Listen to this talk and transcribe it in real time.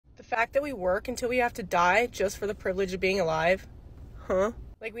fact that we work until we have to die just for the privilege of being alive? Huh?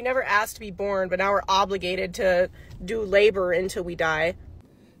 Like, we never asked to be born, but now we're obligated to do labor until we die.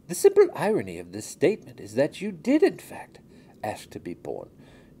 The simple irony of this statement is that you did, in fact, ask to be born.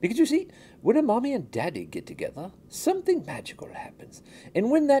 Because you see, when a mommy and daddy get together, something magical happens. And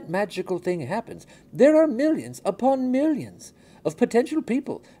when that magical thing happens, there are millions upon millions of potential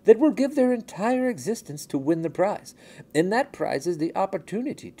people that will give their entire existence to win the prize. And that prize is the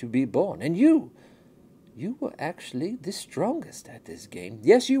opportunity to be born. And you were actually the strongest at this game.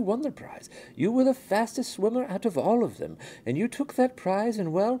 Yes, you won the prize. You were the fastest swimmer out of all of them. And you took that prize,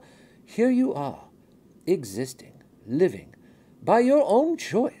 and well, here you are, existing, living. By your own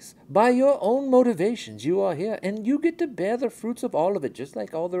choice, by your own motivations, you are here, and you get to bear the fruits of all of it, just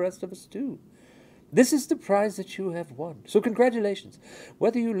like all the rest of us do. This is the prize that you have won. So congratulations.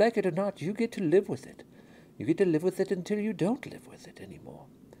 Whether you like it or not, you get to live with it. You get to live with it until you don't live with it anymore.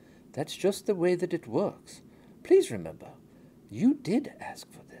 That's just the way that it works. Please remember, you did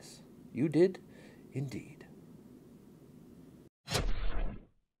ask for this. You did indeed.